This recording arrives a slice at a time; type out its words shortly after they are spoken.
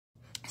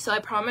So I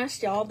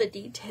promised y'all the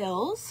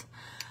details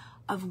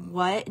of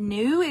what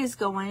new is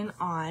going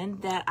on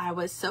that I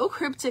was so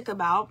cryptic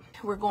about.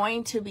 We're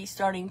going to be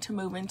starting to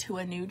move into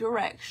a new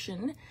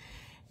direction,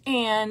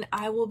 and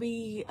I will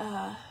be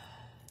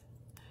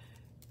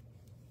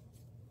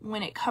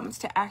when it comes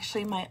to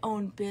actually my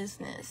own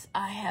business,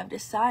 I have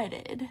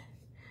decided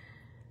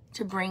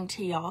to bring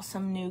to y'all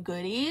some new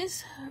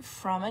goodies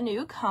from a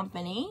new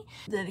company.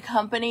 The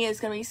company is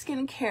going to be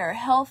skincare,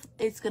 health.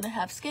 It's going to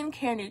have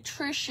skincare,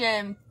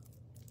 nutrition,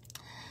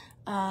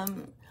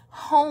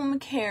 home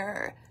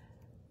care,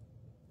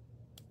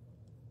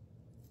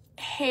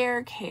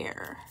 hair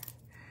care,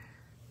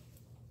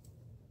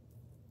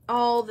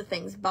 all the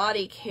things,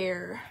 body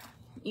care,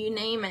 you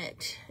name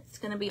it. It's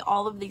going to be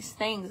all of these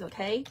things,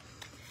 okay?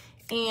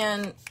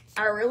 And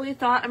I really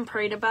thought and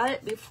prayed about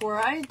it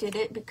before I did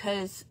it,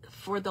 because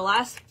for the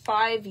last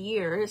 5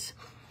 years,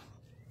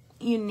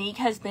 Unique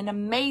has been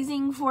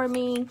amazing for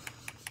me.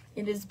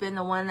 It has been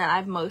the one that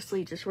I've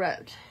mostly just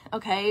repped,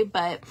 okay?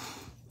 But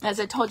as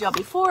I told y'all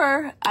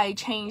before, I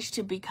changed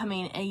to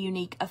becoming a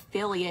Unique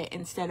affiliate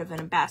instead of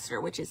an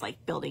ambassador, which is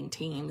like building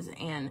teams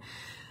and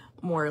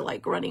more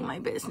like running my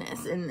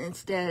business. And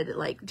instead,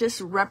 like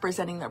just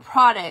representing the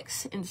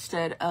products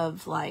instead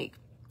of like,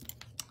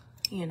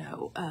 you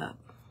know,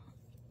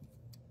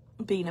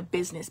 being a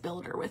business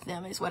builder with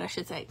them is what I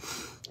should say.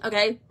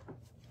 Okay.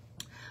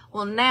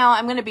 Well, now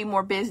I'm going to be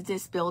more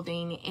business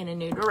building in a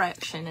new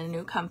direction, in a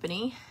new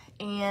company.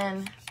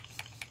 And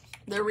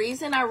the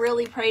reason I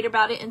really prayed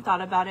about it and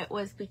thought about it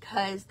was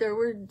because there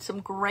were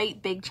some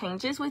great big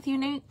changes with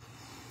Unique.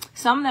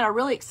 Some that are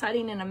really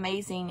exciting and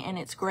amazing, and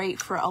it's great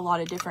for a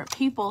lot of different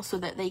people so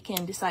that they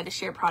can decide to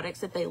share products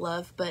that they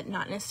love, but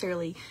not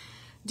necessarily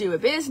do a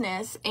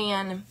business.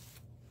 And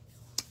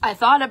I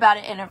thought about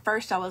it, and at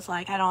first I was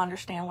like, I don't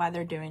understand why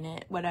they're doing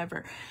it,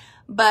 whatever.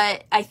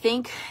 But I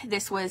think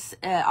this was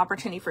an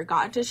opportunity for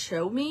God to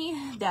show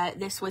me that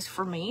this was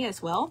for me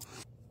as well.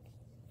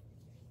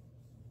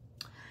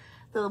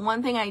 The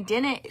one thing I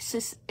didn't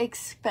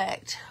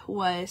expect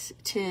was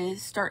to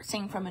start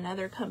seeing from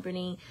another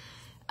company,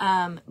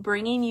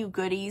 bringing you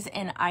goodies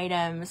and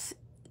items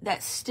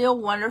that's still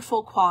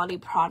wonderful quality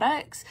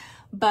products,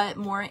 but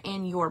more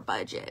in your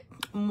budget,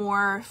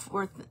 more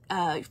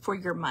for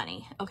your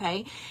money,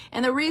 okay?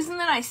 And the reason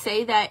that I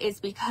say that is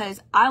because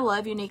I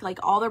love Unique. Like,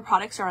 all their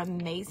products are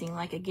amazing,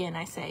 like, again,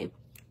 I say,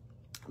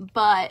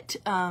 but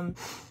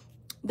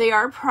they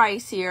are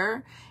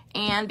pricier.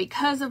 And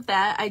because of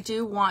that, I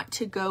do want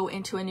to go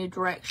into a new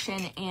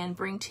direction and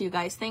bring to you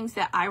guys things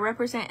that I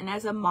represent. And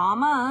as a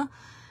mama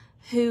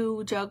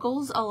who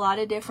juggles a lot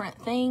of different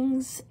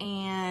things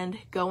and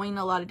going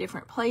a lot of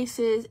different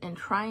places and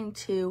trying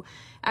to,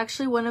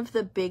 actually one of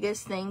the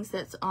biggest things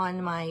that's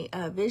on my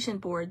vision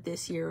board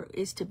this year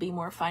is to be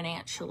more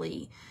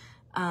financially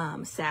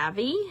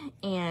savvy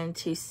and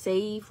to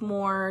save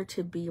more,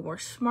 to be more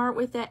smart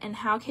with that. And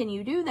how can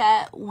you do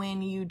that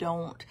when you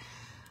don't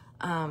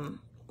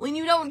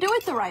do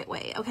it the right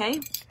way? Okay,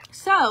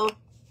 so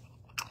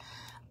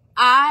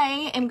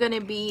I am going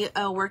to be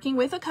working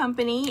with a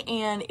company,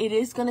 and it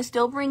is going to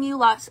still bring you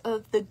lots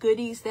of the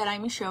goodies that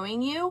I'm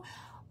showing you,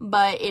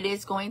 but it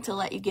is going to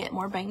let you get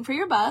more bang for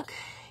your buck.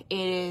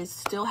 It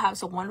still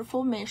has a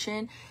wonderful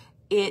mission.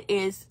 It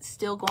is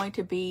still going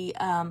to be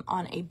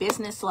on a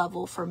business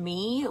level for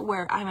me,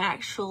 where I'm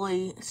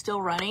actually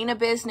still running a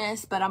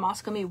business, but I'm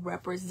also going to be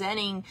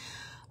representing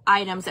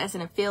items as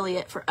an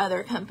affiliate for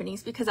other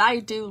companies, because I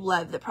do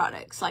love the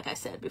products, like I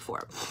said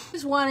before.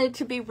 Just wanted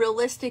to be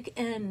realistic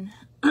and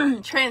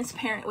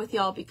transparent with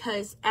y'all,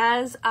 because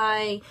as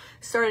I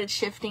started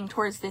shifting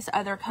towards this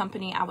other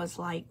company, I was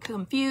like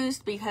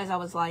confused, because I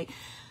was like,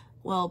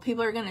 well,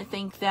 people are going to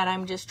think that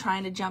I'm just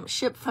trying to jump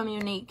ship from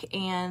Unique,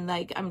 and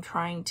like I'm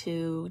trying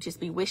to just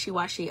be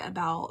wishy-washy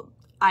about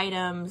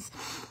items.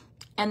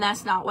 And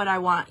that's not what I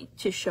want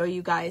to show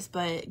you guys.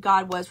 But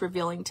God was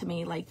revealing to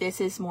me, like,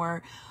 this is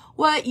more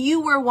what you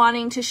were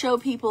wanting to show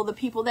people, the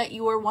people that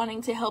you were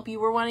wanting to help. You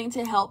were wanting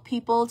to help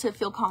people to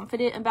feel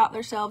confident about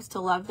themselves, to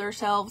love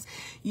themselves.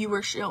 You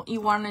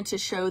wanted to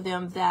show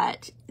them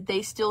that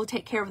they still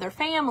take care of their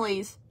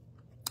families,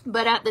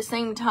 but at the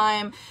same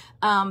time,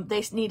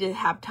 they need to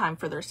have time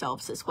for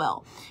themselves as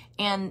well.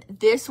 And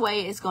this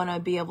way is going to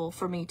be able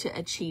for me to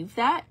achieve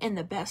that in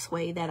the best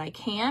way that I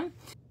can.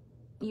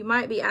 You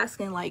might be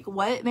asking, like,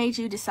 what made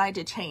you decide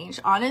to change?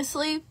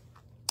 Honestly,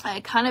 I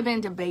kind of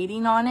been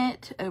debating on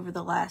it over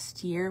the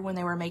last year when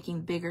they were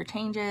making bigger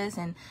changes,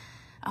 and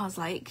I was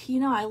like, you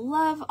know, I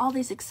love all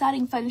these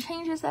exciting, fun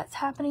changes that's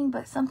happening,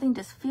 but something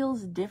just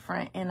feels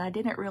different. And I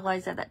didn't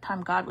realize at that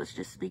time God was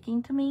just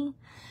speaking to me.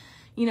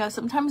 You know,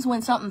 sometimes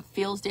when something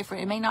feels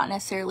different, it may not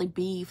necessarily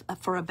be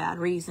for a bad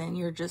reason.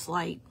 You're just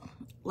like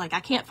I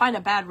can't find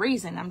a bad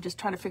reason. I'm just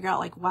trying to figure out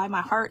like why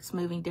my heart's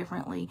moving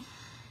differently.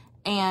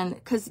 And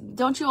because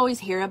don't you always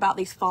hear about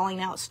these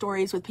falling out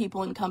stories with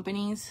people and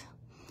companies?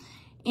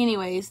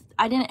 Anyways,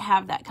 I didn't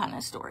have that kind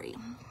of story.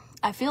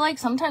 I feel like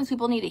sometimes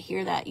people need to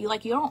hear that. You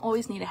don't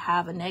always need to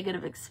have a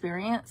negative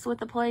experience with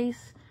the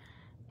place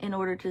in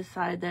order to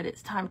decide that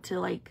it's time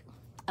to like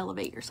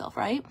elevate yourself,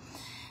 right?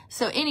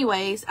 So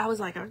anyways, I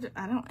was like,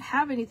 I don't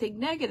have anything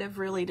negative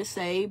really to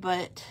say,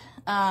 but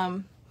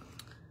I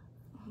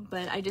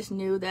just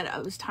knew that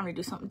it was time to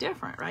do something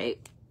different, right?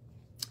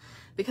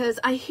 Because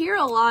I hear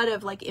a lot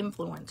of like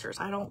influencers.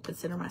 I don't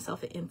consider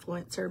myself an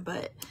influencer,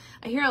 but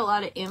I hear a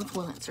lot of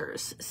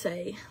influencers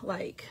say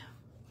like,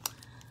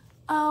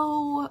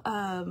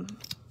 oh,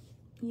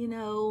 you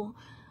know,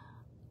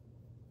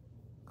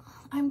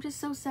 I'm just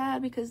so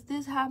sad because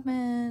this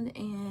happened,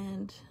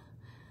 and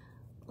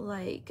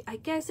like, I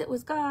guess it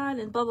was God,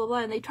 and blah, blah, blah.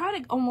 And they try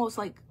to almost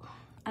like,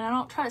 and I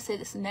don't try to say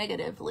this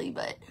negatively,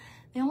 but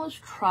they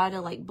almost try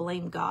to like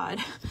blame God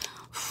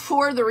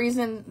for the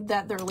reason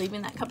that they're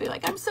leaving that company.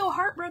 Like, I'm so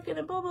heartbroken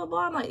and blah, blah,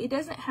 blah. I'm like, it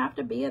doesn't have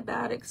to be a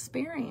bad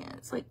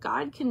experience. Like,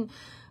 God can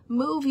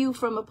move you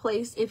from a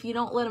place if you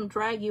don't let him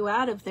drag you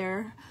out of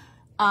there.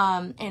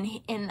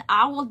 And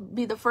I will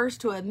be the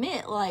first to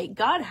admit, like,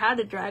 God had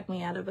to drag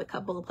me out of a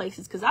couple of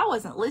places because I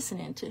wasn't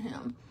listening to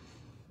him.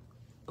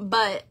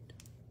 But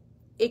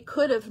it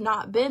could have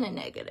not been a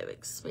negative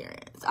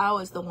experience. I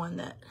was the one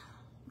that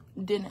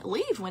didn't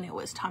leave when it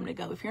was time to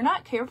go. If you're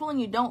not careful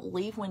and you don't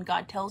leave when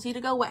God tells you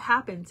to go, what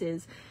happens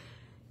is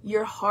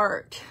your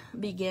heart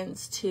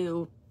begins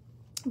to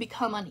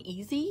become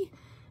uneasy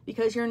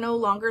because you're no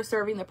longer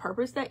serving the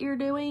purpose that you're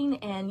doing,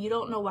 and you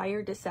don't know why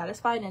you're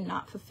dissatisfied and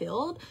not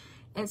fulfilled.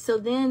 And so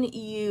then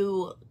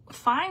you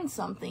find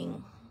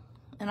something,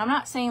 and I'm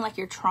not saying like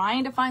you're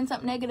trying to find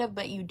something negative,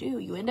 but you do.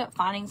 You end up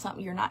finding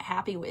something you're not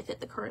happy with at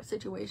the current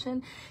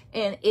situation.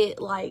 And it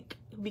like,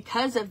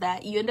 because of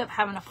that, you end up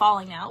having a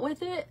falling out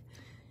with it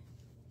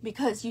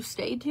because you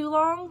stayed too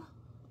long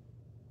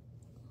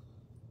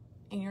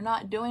and you're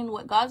not doing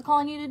what God's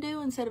calling you to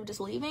do instead of just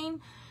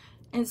leaving.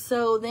 And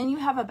so then you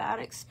have a bad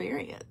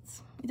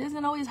experience. It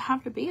doesn't always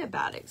have to be a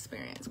bad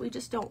experience. We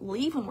just don't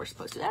leave when we're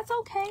supposed to. That's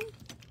okay.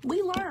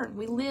 We learn.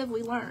 We live.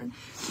 We learn.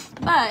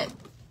 But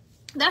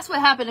that's what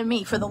happened to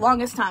me for the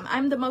longest time.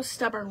 I'm the most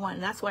stubborn one.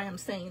 That's why I'm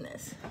saying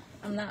this.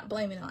 I'm not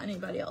blaming it on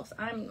anybody else.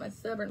 I'm a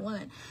stubborn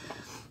one.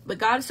 But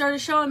God started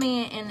showing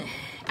me, and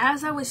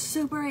as I was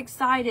super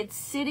excited,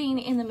 sitting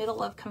in the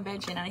middle of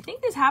convention, and I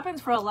think this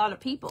happens for a lot of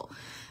people.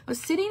 I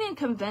was sitting in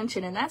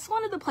convention, and that's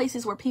one of the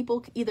places where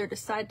people either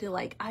decide to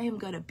like, I am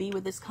going to be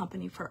with this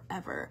company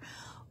forever.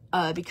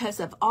 Because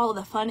of all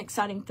the fun,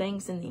 exciting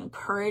things and the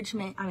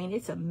encouragement. I mean,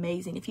 it's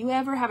amazing. If you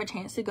ever have a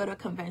chance to go to a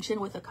convention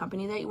with a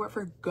company that you work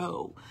for,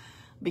 go.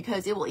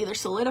 Because it will either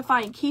solidify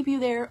and keep you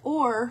there,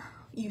 or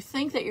you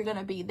think that you're going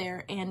to be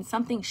there and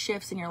something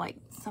shifts and you're like,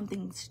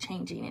 something's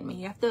changing in me.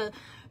 You have to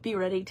be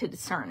ready to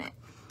discern it.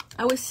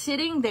 I was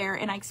sitting there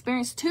and I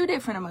experienced two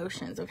different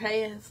emotions,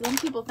 okay? And some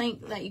people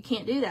think that you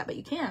can't do that, but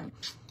you can.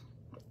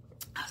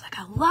 I was like,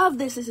 I love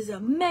this. This is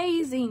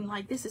amazing.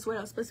 Like, this is what I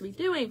was supposed to be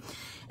doing.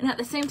 And at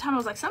the same time, I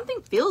was like, something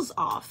feels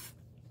off.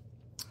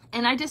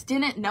 And I just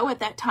didn't know at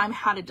that time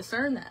how to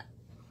discern that.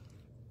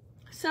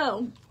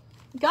 So,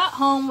 got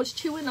home, was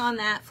chewing on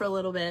that for a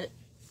little bit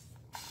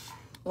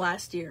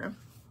last year.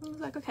 I was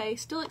like, okay,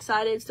 still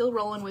excited, still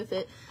rolling with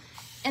it.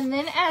 And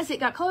then as it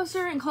got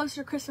closer and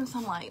closer to Christmas,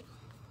 I'm like,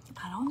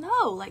 I don't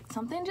know, like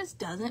something just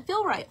doesn't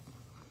feel right.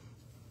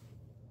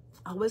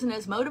 I wasn't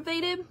as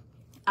motivated.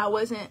 I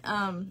wasn't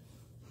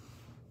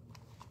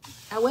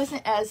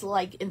as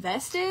like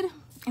invested.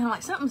 And I'm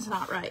like, something's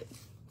not right.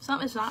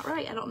 Something's not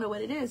right. I don't know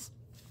what it is.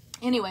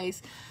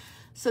 Anyways,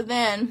 so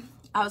then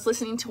I was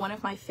listening to one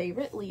of my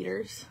favorite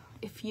leaders.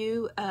 If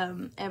you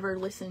ever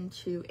listen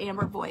to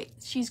Amber Voigt,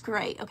 she's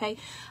great, okay?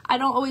 I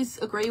don't always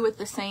agree with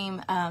the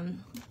same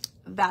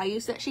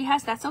values that she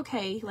has. That's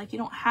okay. Like, you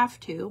don't have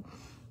to.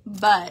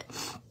 But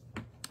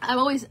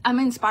I'm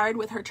inspired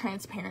with her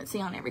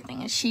transparency on everything.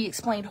 And she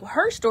explained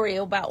her story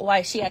about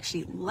why she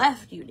actually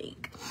left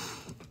Unique.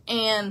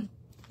 And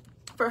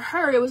for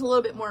her, it was a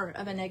little bit more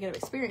of a negative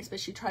experience, but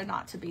she tried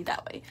not to be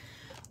that way.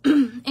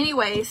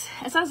 Anyways,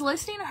 as I was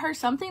listening to her,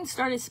 something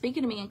started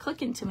speaking to me and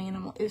clicking to me.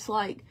 And it was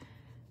like,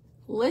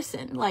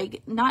 listen,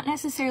 like, not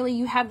necessarily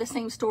you have the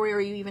same story or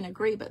you even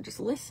agree, but just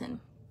listen.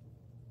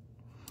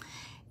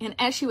 And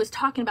as she was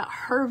talking about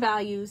her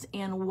values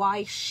and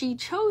why she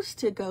chose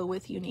to go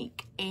with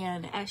Unique,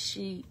 and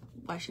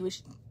why she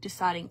was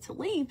deciding to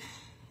leave,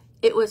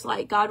 it was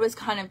like God was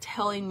kind of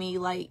telling me,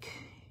 like,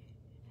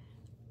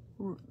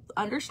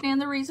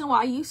 understand the reason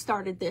why you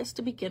started this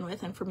to begin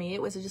with. And for me,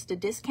 it was just a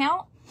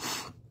discount.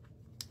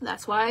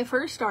 That's why I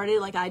first started.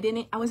 Like, I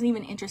wasn't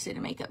even interested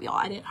in makeup, y'all.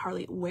 I didn't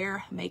hardly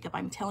wear makeup.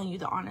 I'm telling you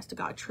the honest to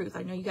God truth.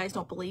 I know you guys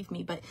don't believe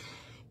me, but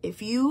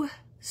if you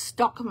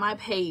stalk my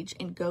page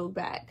and go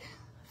back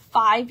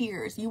 5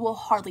 years, you will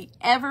hardly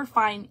ever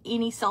find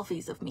any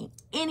selfies of me,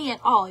 any at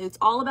all. It's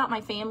all about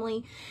my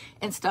family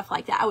and stuff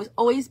like that. I was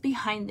always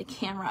behind the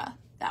camera.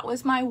 That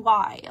was my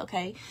why,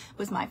 okay?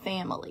 Was my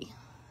family.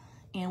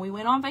 And we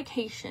went on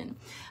vacation.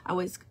 I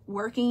was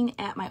working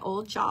at my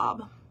old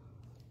job,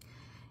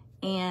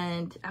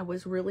 and I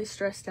was really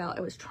stressed out.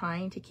 I was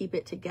trying to keep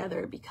it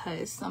together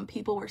because some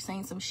people were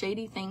saying some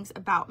shady things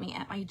about me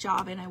at my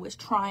job, and I was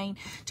trying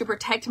to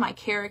protect my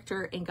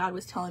character, and God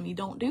was telling me,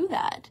 don't do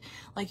that.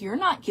 Like, you're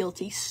not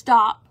guilty.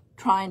 Stop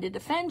trying to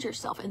defend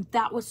yourself. And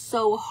that was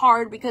so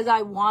hard because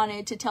I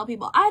wanted to tell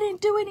people I didn't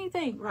do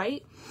anything,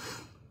 right?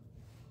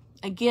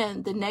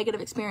 Again, the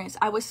negative experience.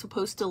 I was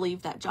supposed to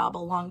leave that job a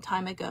long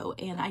time ago,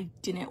 and I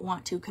didn't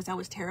want to because I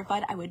was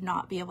terrified I would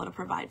not be able to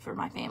provide for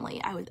my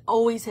family. I would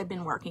always have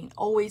been working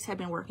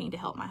to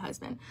help my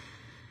husband.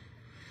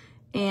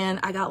 And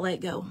I got let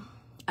go.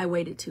 I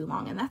waited too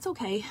long, and that's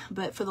okay.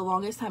 But for the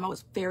longest time, I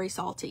was very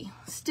salty.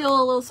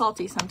 Still a little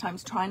salty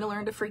sometimes, trying to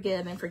learn to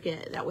forgive and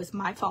forget. That was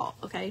my fault,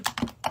 okay?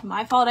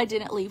 My fault I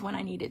didn't leave when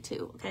I needed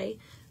to, okay?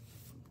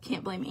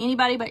 Can't blame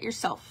anybody but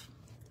yourself.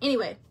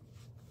 Anyway.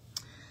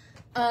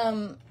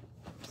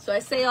 So I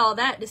say all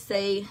that to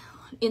say,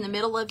 in the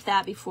middle of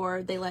that,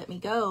 before they let me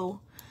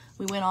go,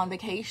 we went on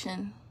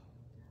vacation.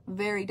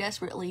 Very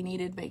desperately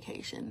needed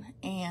vacation.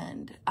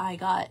 And I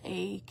got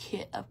a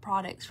kit of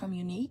products from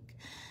Unique.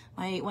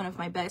 One of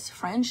my best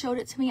friends showed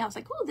it to me. I was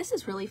like, oh, this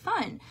is really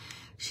fun.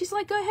 She's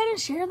like, go ahead and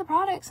share the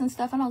products and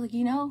stuff. And I was like,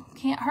 you know,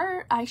 can't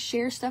hurt. I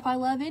share stuff I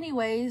love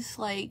anyways.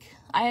 Like,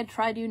 I had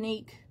tried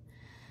Unique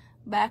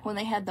back when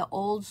they had the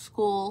old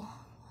school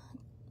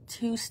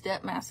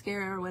two-step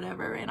mascara or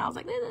whatever, and I was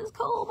like, this is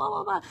cool, blah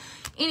blah blah.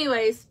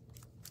 Anyways,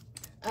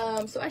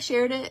 so I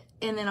shared it,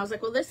 and then I was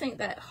like, well, this ain't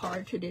that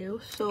hard to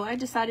do. So I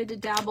decided to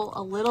dabble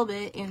a little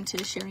bit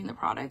into sharing the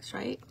products,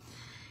 right?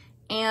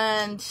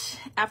 And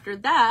after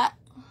that,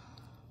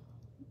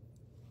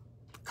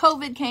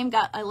 COVID came. I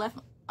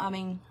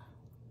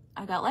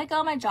got let go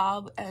of my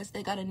job as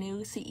they got a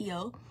new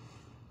CEO.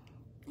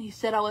 He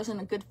said I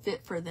wasn't a good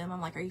fit for them.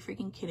 I'm like, are you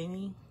freaking kidding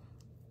me?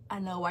 I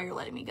know why you're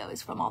letting me go.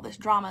 It's from all this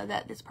drama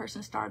that this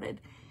person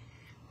started.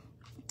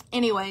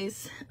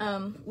 Anyways,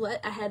 I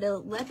had to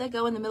let that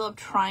go in the middle of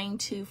trying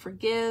to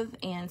forgive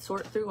and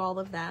sort through all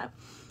of that.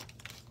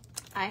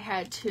 I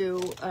had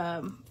to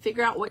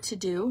figure out what to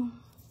do.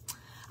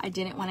 I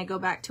didn't want to go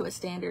back to a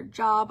standard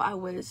job. I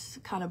was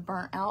kind of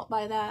burnt out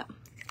by that.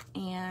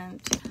 And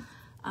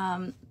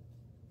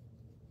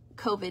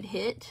COVID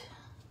hit.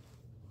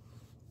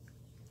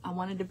 I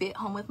wanted to be at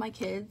home with my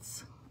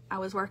kids. I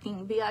was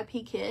working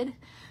VIP Kid,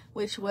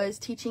 which was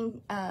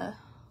teaching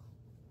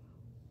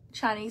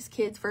Chinese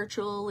kids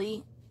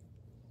virtually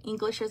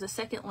English as a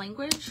second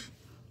language.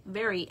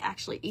 Very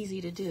actually easy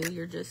to do.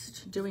 You're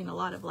just doing a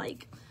lot of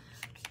like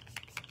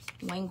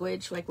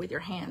language, like with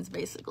your hands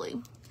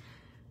basically.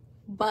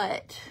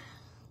 But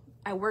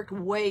I worked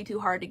way too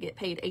hard to get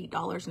paid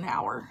 $8 an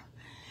hour.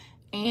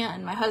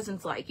 And my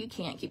husband's like, you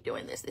can't keep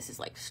doing this. This is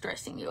like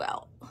stressing you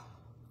out.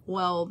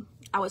 Well,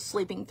 I was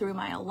sleeping through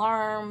my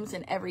alarms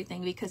and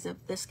everything because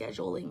of the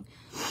scheduling.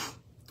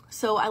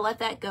 So I let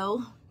that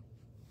go.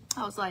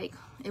 I was like,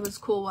 it was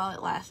cool while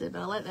it lasted,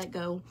 but I let that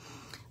go.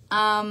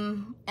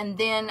 And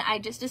then I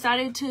just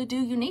decided to do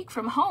Unique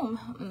from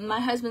home. My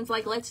husband's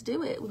like, let's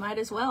do it. We might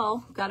as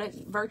well. Got to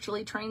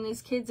virtually train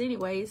these kids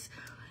anyways.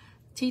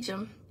 Teach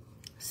them.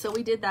 So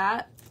we did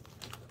that.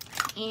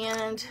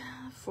 And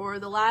for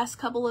the last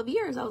couple of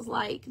years, I was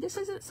like, this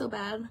isn't so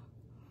bad.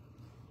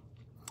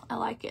 I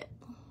like it.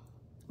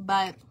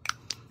 But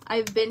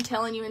I've been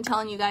telling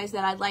you guys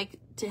that I'd like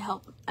to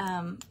help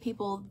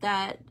people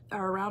that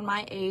are around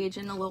my age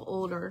and a little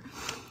older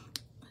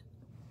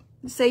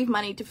save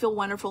money to feel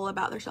wonderful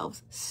about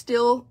themselves.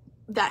 Still,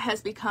 that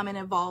has become and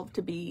evolved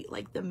to be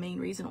like the main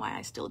reason why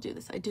I still do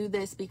this. I do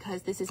this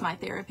because this is my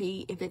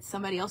therapy. If it's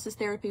somebody else's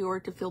therapy or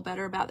to feel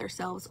better about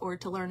themselves or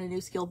to learn a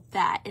new skill,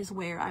 that is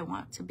where I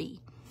want to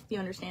be. You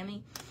understand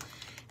me?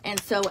 And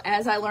so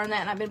as I learned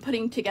that, and I've been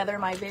putting together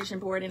my vision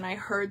board, and I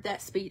heard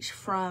that speech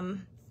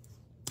from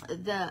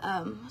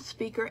the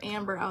speaker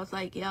Amber, I was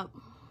like, yep,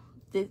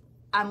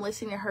 I'm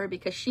listening to her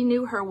because she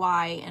knew her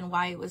why and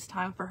why it was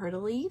time for her to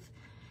leave.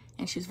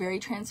 And she's very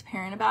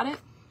transparent about it.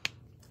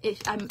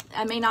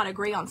 I may not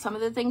agree on some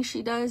of the things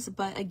she does,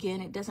 but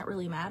again, it doesn't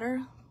really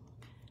matter.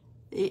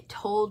 It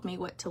told me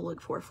what to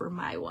look for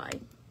my why.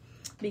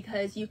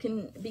 Because you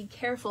can be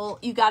careful.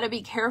 You got to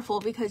be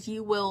careful because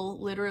you will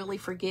literally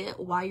forget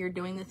why you're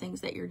doing the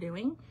things that you're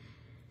doing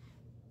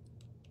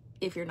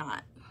if you're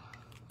not.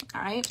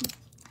 All right?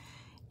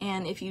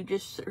 And if you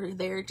just are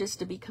there just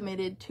to be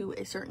committed to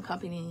a certain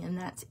company and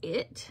that's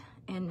it,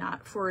 and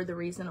not for the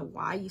reason of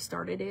why you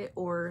started it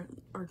or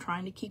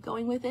trying to keep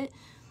going with it,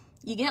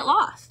 you get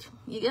lost.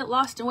 You get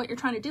lost in what you're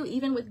trying to do,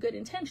 even with good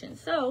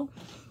intentions. So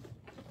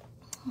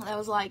I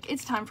was like,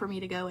 it's time for me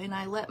to go. And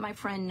I let my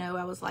friend know.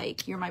 I was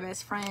like, you're my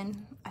best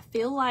friend. I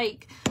feel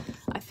like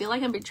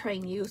I'm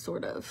betraying you,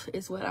 sort of,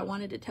 is what I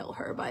wanted to tell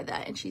her by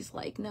that. And she's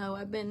like, no,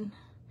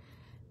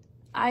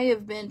 I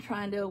have been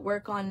trying to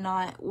work on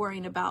not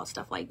worrying about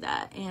stuff like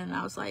that. And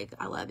I was like,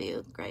 I love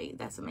you. Great.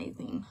 That's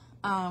amazing.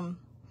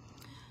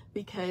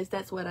 Because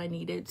that's what I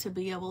needed to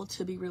be able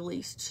to be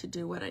released to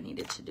do what I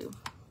needed to do.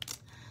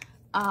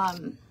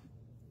 And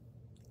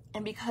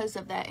because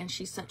of that, and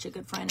she's such a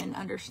good friend and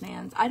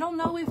understands, I don't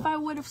know if I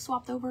would have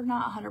swapped over or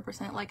not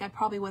 100%. Like, I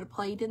probably would have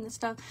played in this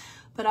stuff,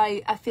 but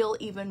I feel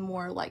even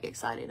more like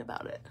excited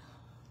about it.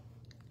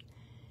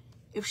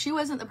 if she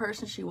wasn't the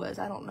person she was,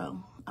 I don't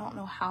know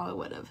how I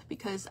would have,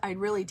 because I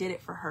really did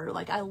it for her.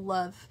 Like, I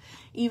love,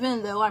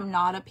 even though I'm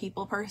not a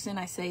people person,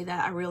 I say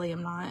that I really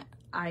am not.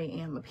 I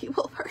am a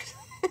people person.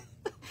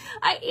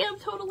 I am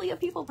totally a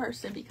people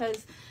person,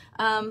 because,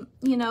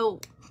 you know,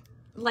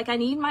 like, I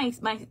need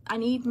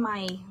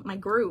my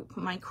group,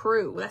 my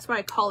crew. That's why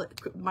I call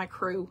it my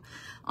crew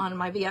on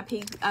my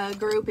VIP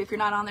group. If you're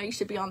not on there, you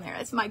should be on there.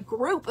 It's my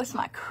group. It's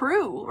my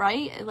crew,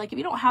 right? Like, if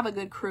you don't have a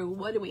good crew,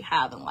 what do we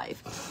have in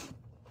life?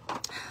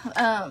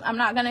 I'm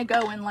not going to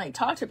go and, like,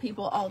 talk to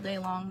people all day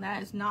long.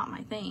 That is not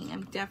my thing.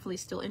 I'm definitely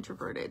still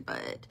introverted,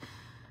 but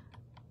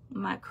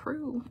my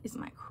crew is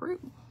my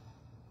crew.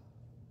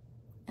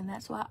 And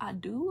that's why I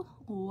do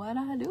what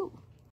I do.